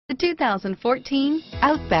The 2014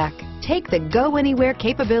 Outback. Take the go-anywhere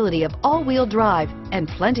capability of all-wheel drive and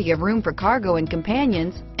plenty of room for cargo and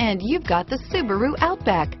companions, and you've got the Subaru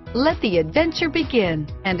Outback. Let the adventure begin,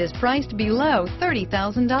 and is priced below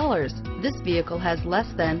 $30,000. This vehicle has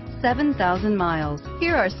less than 7,000 miles.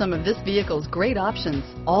 Here are some of this vehicle's great options: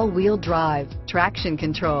 all-wheel drive, traction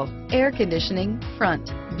control, air conditioning, front,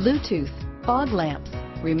 Bluetooth, fog lamps,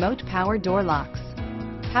 remote power door locks,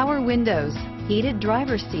 power windows, heated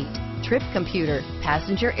driver's seat, trip computer,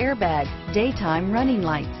 passenger airbag, daytime running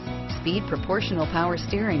lights, speed proportional power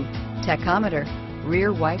steering, tachometer,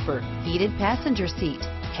 rear wiper, heated passenger seat,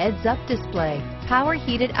 heads-up display, power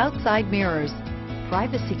heated outside mirrors,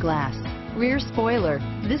 privacy glass, rear spoiler.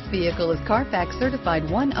 This vehicle is Carfax certified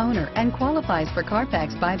one owner and qualifies for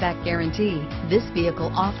Carfax buyback guarantee. This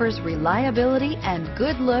vehicle offers reliability and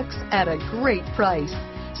good looks at a great price.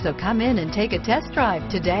 So come in and take a test drive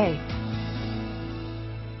today.